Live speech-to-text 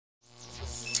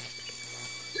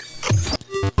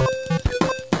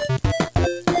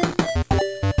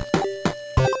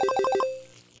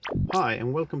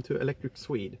and welcome to Electric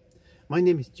Swede. My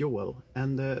name is Joel,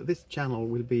 and this channel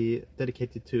will be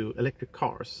dedicated to electric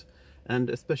cars, and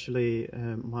especially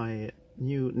my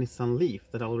new Nissan Leaf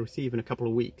that I'll receive in a couple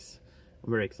of weeks. I'm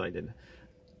very excited.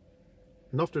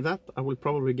 And after that I will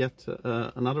probably get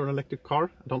another electric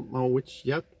car. I don't know which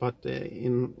yet, but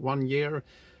in 1 year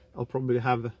I'll probably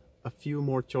have a few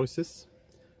more choices.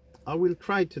 I will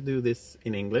try to do this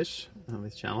in English on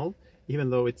this channel,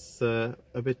 even though it's a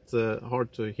bit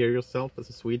hard to hear yourself as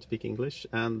a Swede speak English,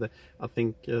 and I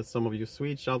think some of you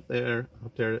Swedes out there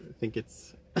think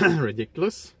it's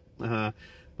ridiculous.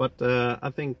 But I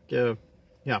think,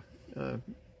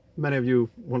 many of you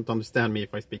won't understand me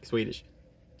if I speak Swedish.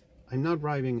 I'm now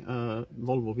driving a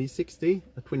Volvo V60,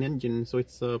 a twin engine, so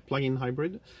it's a plug-in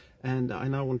hybrid, and I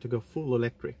now want to go full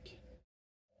electric.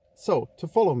 So, to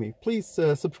follow me, please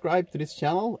subscribe to this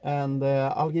channel, and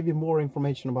I'll give you more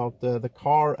information about the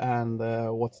car and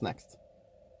what's next.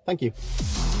 Thank you.